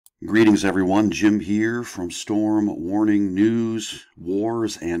Greetings, everyone. Jim here from Storm Warning News,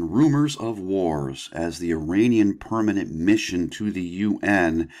 Wars and Rumors of Wars, as the Iranian Permanent Mission to the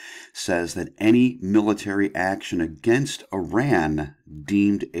UN says that any military action against Iran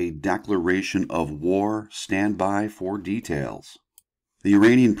deemed a declaration of war. Stand by for details. The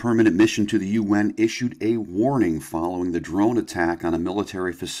Iranian Permanent Mission to the UN issued a warning following the drone attack on a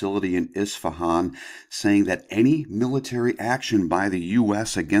military facility in Isfahan, saying that any military action by the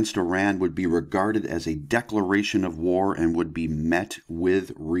U.S. against Iran would be regarded as a declaration of war and would be met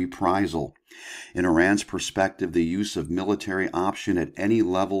with reprisal. In Iran's perspective, the use of military option at any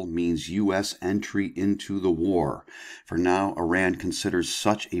level means U.S. entry into the war. For now, Iran considers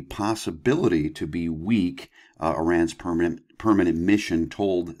such a possibility to be weak, Iran's permanent mission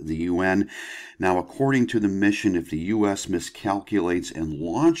told the UN. Now, according to the mission, if the U.S. miscalculates and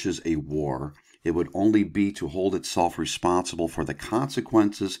launches a war, it would only be to hold itself responsible for the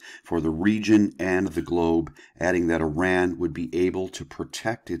consequences for the region and the globe, adding that Iran would be able to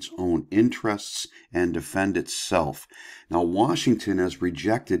protect its own interests and defend itself. Now, Washington has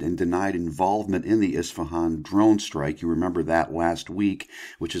rejected and denied involvement in the Isfahan drone strike. You remember that last week,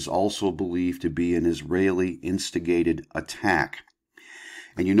 which is also believed to be an Israeli-instigated attack.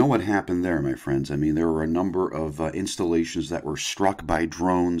 And you know what happened there, my friends. I mean, there were a number of installations that were struck by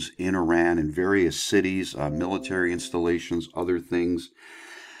drones in Iran in various cities, military installations, other things.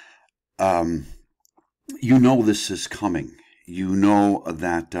 You know this is coming. You know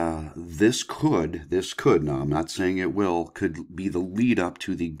that this could, now I'm not saying it will, could be the lead up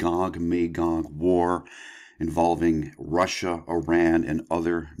to the Gog-Magog war involving Russia, Iran, and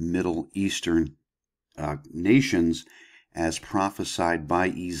other Middle Eastern nations, as prophesied by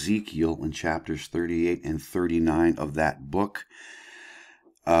Ezekiel in chapters 38 and 39 of that book.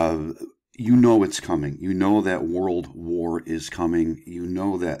 You know it's coming. You know that world war is coming. You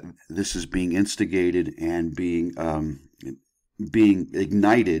know that this is being instigated and being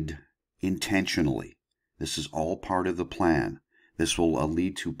ignited intentionally. This is all part of the plan. This will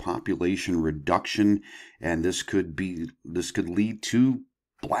lead to population reduction, and this could lead to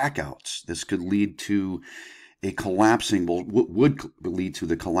blackouts. This could lead to would lead to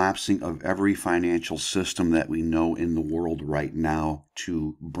the collapsing of every financial system that we know in the world right now,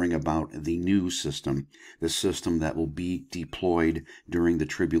 to bring about the new system, the system that will be deployed during the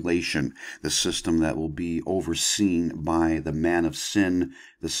tribulation, the system that will be overseen by the man of sin,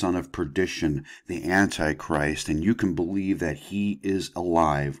 the son of perdition, the Antichrist, and you can believe that he is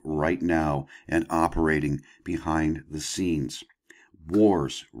alive right now and operating behind the scenes.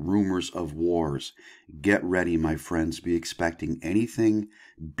 Wars, rumors of wars. Get ready, my friends. Be expecting anything.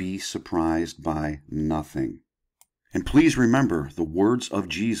 Be surprised by nothing. And please remember the words of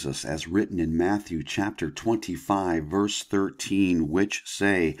Jesus as written in Matthew chapter 25, verse 13, which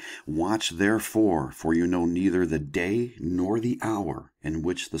say, "Watch therefore, for you know neither the day nor the hour in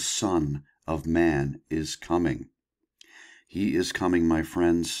which the Son of Man is coming." He is coming, my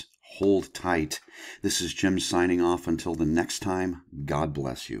friends. Hold tight. This is Jim signing off until the next time. God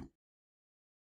bless you.